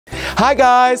Hi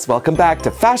guys, welcome back to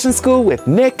Fashion School with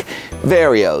Nick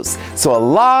Verreos. So a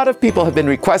lot of people have been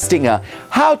requesting a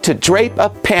how to drape a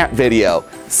pant video.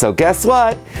 So guess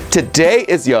what? Today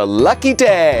is your lucky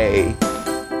day.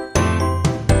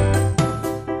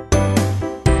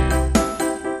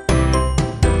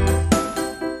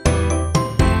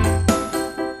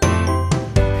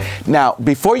 Now,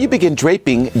 before you begin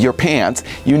draping your pants,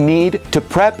 you need to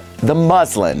prep the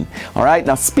muslin. All right,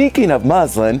 now speaking of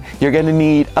muslin, you're gonna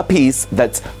need a piece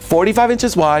that's 45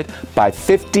 inches wide by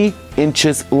 50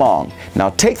 inches long. Now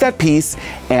take that piece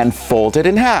and fold it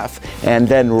in half and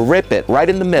then rip it right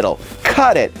in the middle.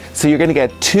 Cut it. So you're gonna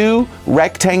get two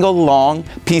rectangle long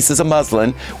pieces of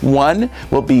muslin. One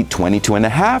will be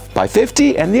 22.5 by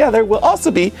 50 and the other will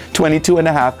also be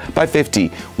 22.5 by 50.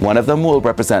 One of them will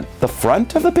represent the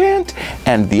front of the pant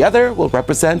and the other will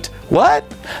represent what?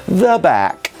 The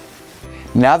back.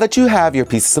 Now that you have your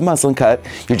pieces of muslin cut,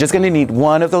 you're just going to need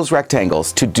one of those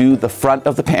rectangles to do the front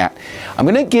of the pant. I'm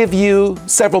going to give you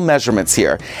several measurements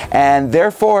here, and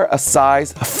therefore a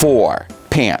size 4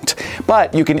 pant.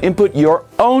 But you can input your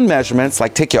own measurements,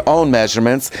 like take your own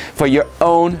measurements for your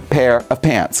own pair of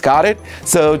pants. Got it?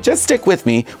 So just stick with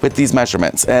me with these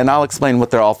measurements and I'll explain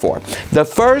what they're all for. The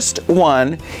first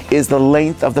one is the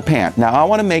length of the pant. Now I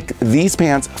want to make these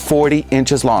pants 40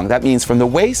 inches long. That means from the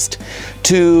waist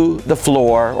to the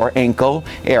floor or ankle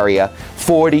area,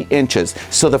 40 inches.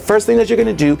 So the first thing that you're going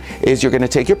to do is you're going to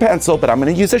take your pencil, but I'm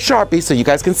going to use a Sharpie so you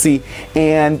guys can see,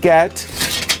 and get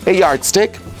a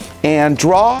yardstick and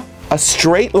draw a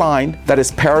straight line that is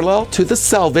parallel to the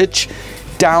selvage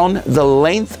down the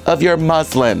length of your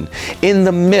muslin in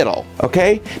the middle,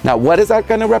 okay? Now what is that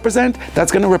gonna represent?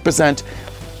 That's gonna represent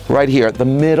right here, the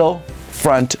middle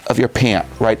front of your pant,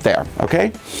 right there,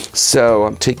 okay? So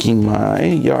I'm taking my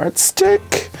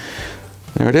yardstick,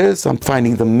 there it is, I'm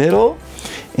finding the middle,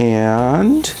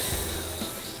 and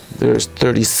there's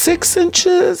 36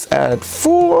 inches, add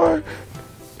 4,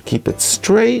 keep it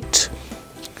straight,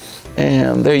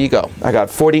 and there you go. I got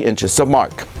 40 inches, so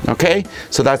mark, okay?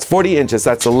 So that's 40 inches,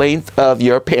 that's the length of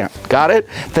your pant, got it?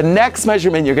 The next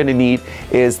measurement you're gonna need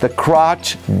is the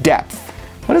crotch depth.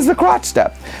 What is the crotch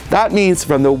depth? That means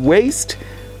from the waist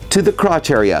to the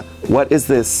crotch area. What is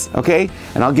this, okay?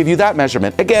 And I'll give you that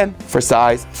measurement, again, for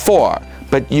size 4.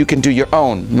 But you can do your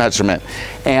own measurement.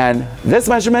 And this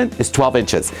measurement is 12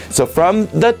 inches. So from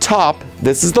the top,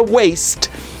 this is the waist,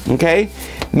 okay?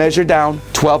 Measure down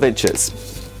 12 inches.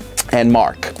 And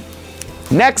mark.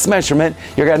 Next measurement,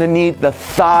 you're gonna need the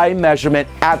thigh measurement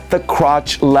at the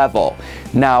crotch level.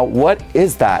 Now, what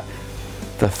is that?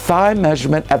 The thigh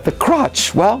measurement at the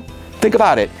crotch. Well, think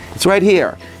about it. It's right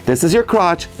here. This is your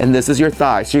crotch and this is your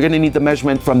thigh. So you're gonna need the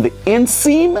measurement from the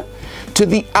inseam to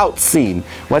the outseam.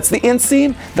 What's the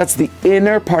inseam? That's the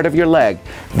inner part of your leg.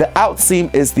 The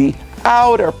outseam is the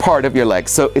outer part of your leg.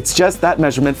 So it's just that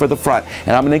measurement for the front.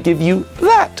 And I'm gonna give you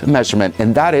that measurement,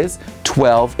 and that is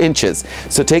 12 inches.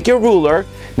 So take your ruler,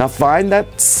 now find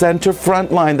that center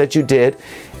front line that you did,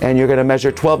 and you're gonna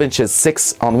measure 12 inches,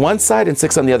 6 on one side and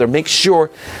 6 on the other. Make sure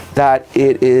that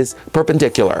it is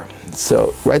perpendicular.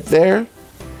 So right there,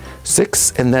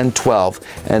 6 and then 12,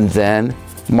 and then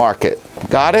mark it.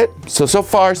 Got it? So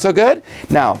far, so good?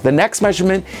 Now, the next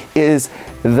measurement is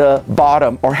the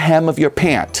bottom or hem of your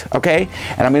pant, okay?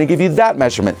 And I'm gonna give you that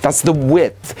measurement. That's the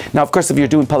width. Now, of course, if you're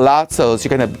doing palazzos,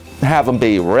 you're gonna have them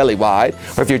be really wide.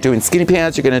 Or if you're doing skinny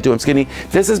pants, you're gonna do them skinny.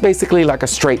 This is basically like a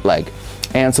straight leg.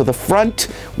 And so the front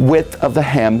width of the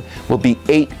hem will be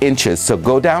 8 inches. So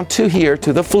go down to here,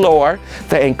 to the floor,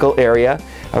 the ankle area,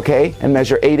 okay? And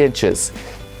measure 8 inches.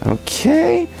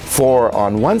 Okay, 4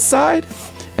 on one side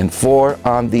and 4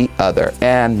 on the other,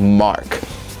 and mark.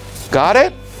 Got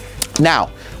it?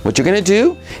 Now, what you're gonna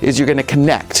do is you're gonna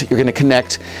connect. You're gonna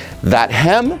connect that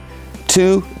hem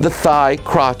to the thigh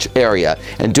crotch area,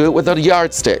 and do it with a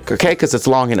yardstick, okay? Because it's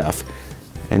long enough.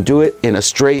 And do it in a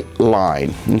straight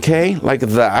line, okay? Like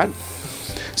that.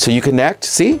 So you connect,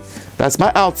 see? That's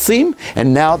my outseam,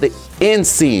 and now the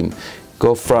inseam.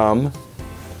 Go from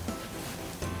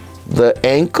the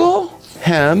ankle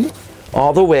hem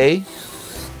all the way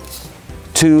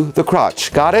to the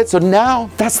crotch. Got it? So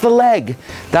now that's the leg.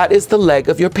 That is the leg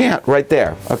of your pant right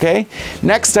there, okay?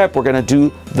 Next step, we're gonna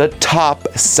do the top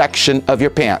section of your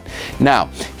pant. Now,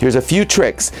 here's a few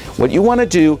tricks. What you wanna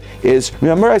do is,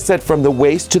 remember I said from the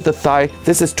waist to the thigh,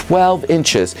 this is 12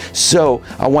 inches. So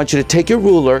I want you to take your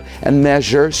ruler and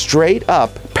measure straight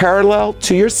up, parallel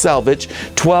to your selvage,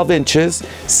 12 inches,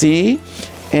 see?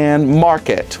 And mark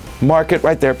it. Mark it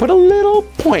right there. Put a little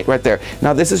point right there.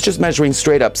 Now this is just measuring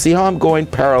straight up. See how I'm going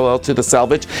parallel to the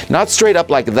selvage? Not straight up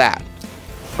like that.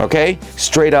 okay?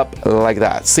 Straight up like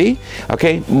that, see?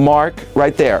 Okay, mark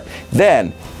right there.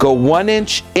 Then go 1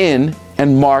 inch in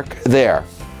and mark there.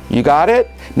 You got it?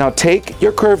 Now take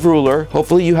your curved ruler,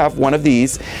 hopefully you have one of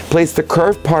these, place the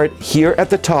curved part here at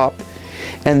the top,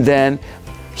 and then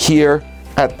here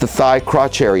at the thigh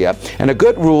crotch area. And a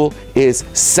good rule is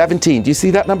 17. Do you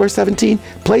see that number 17?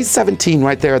 Place 17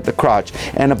 right there at the crotch,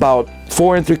 and about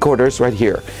 4 3/4 right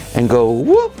here. And go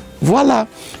whoop, voila.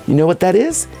 You know what that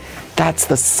is? That's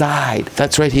the side.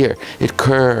 That's right here. It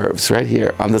curves right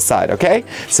here on the side, okay?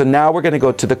 So now we're gonna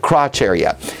go to the crotch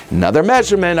area. Another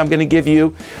measurement I'm gonna give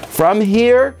you from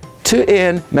here to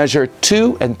in, measure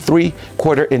 2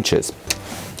 3/4 inches.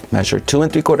 Measure 2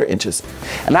 3/4 inches.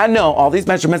 And I know all these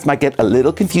measurements might get a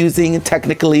little confusing and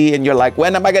technically, and you're like,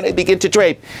 when am I gonna begin to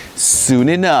drape? Soon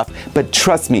enough. But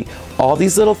trust me, all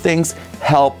these little things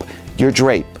help your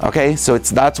drape, okay? So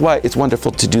that's why it's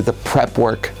wonderful to do the prep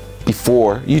work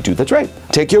before you do the drape.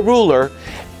 Take your ruler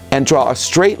and draw a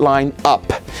straight line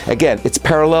up. Again, it's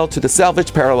parallel to the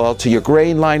selvage, parallel to your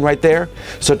grain line right there.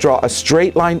 So draw a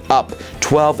straight line up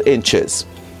 12 inches.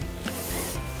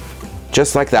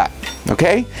 Just like that,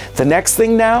 okay? The next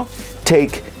thing now,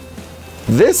 take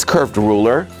this curved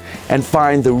ruler and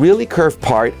find the really curved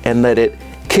part and let it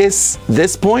kiss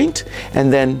this point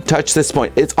and then touch this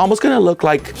point. It's almost gonna look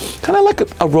like, kind of like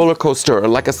a roller coaster or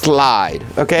like a slide,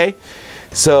 okay?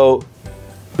 So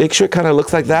make sure it kind of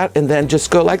looks like that and then just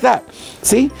go like that.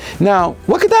 See? Now,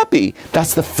 what could that be?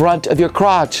 That's the front of your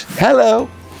crotch. Hello.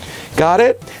 Got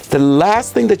it? The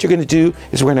last thing that you're gonna do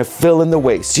is we're gonna fill in the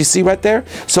waist. You see right there?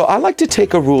 So I like to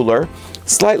take a ruler,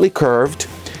 slightly curved,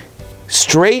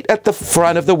 straight at the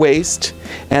front of the waist,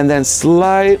 and then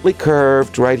slightly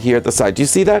curved right here at the side. Do you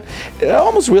see that? It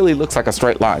almost really looks like a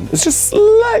straight line. It's just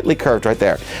slightly curved right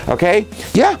there, okay?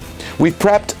 Yeah, we've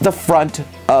prepped the front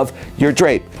of your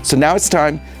drape. So now it's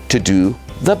time to do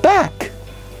the back.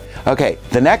 Okay,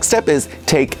 the next step is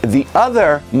take the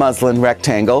other muslin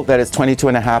rectangle that is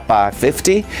 22.5 by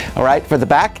 50, all right, for the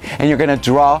back, and you're gonna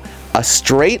draw a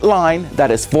straight line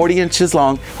that is 40 inches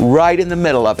long right in the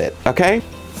middle of it, okay?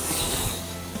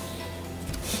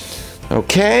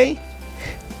 Okay.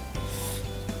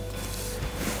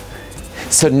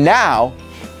 So now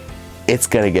it's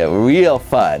gonna get real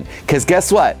fun, because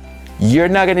guess what? You're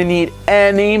not gonna need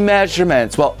any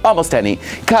measurements, well, almost any,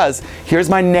 because here's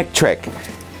my Nick trick.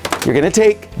 You're gonna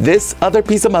take this other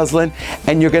piece of muslin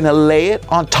and you're gonna lay it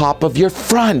on top of your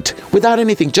front without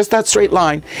anything, just that straight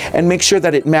line, and make sure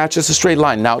that it matches a straight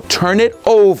line. Now turn it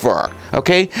over,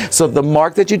 okay? So the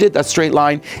mark that you did, that straight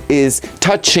line, is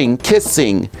touching,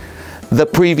 kissing the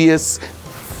previous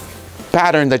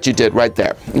pattern that you did right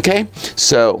there, okay?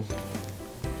 So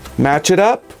match it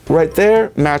up right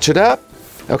there, match it up,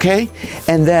 okay?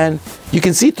 And then you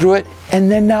can see through it, and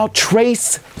then now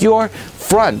trace your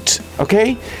front,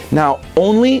 okay? Now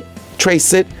only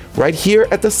trace it right here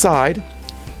at the side,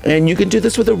 and you can do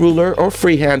this with a ruler or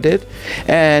freehanded,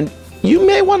 and you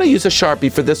may want to use a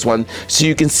Sharpie for this one so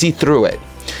you can see through it.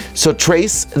 So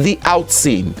trace the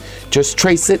outseam, just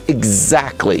trace it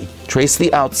exactly. Trace the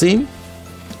outseam,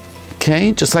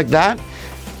 okay, just like that,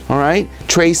 all right?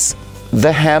 Trace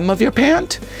the hem of your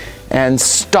pant and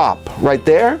stop right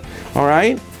there, all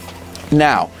right?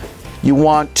 Now, you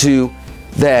want to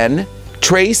then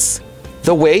trace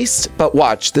the waist, but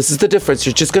watch, this is the difference.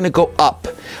 You're just gonna go up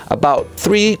about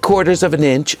 3/4 of an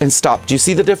inch and stop. Do you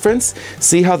see the difference?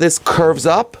 See how this curves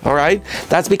up, all right?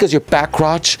 That's because your back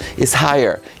crotch is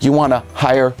higher. You want a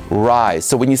higher rise.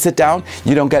 So when you sit down,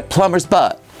 you don't get plumber's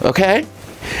butt, okay?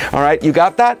 All right, you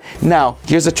got that? Now,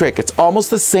 here's a trick. It's almost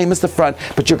the same as the front,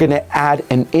 but you're gonna add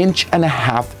 1.5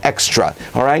 inches extra,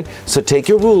 all right? So take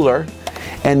your ruler,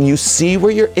 and you see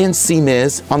where your inseam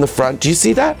is on the front. Do you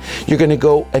see that? You're gonna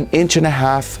go 1.5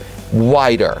 inches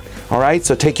wider, all right?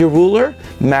 So take your ruler,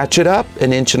 match it up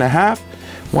 1.5 inches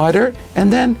wider,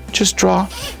 and then just draw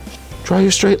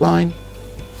your straight line,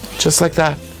 just like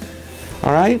that,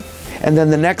 all right? And then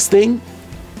the next thing,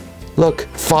 look,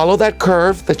 follow that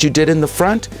curve that you did in the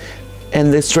front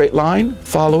and this straight line,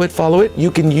 follow it, follow it.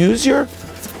 You can use your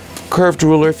curved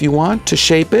ruler if you want to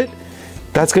shape it.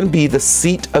 That's gonna be the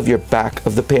seat of your back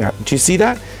of the pant. Do you see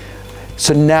that?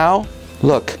 So now,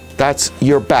 look, that's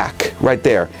your back right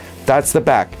there. That's the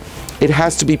back. It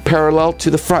has to be parallel to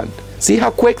the front. See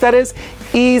how quick that is?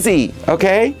 Easy,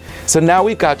 okay? So now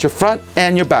we've got your front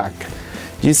and your back.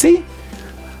 You see?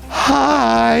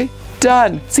 Hi,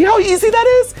 done. See how easy that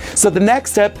is? So the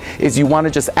next step is you wanna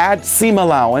just add seam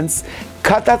allowance,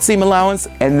 cut that seam allowance,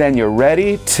 and then you're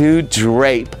ready to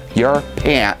drape your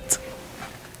pants.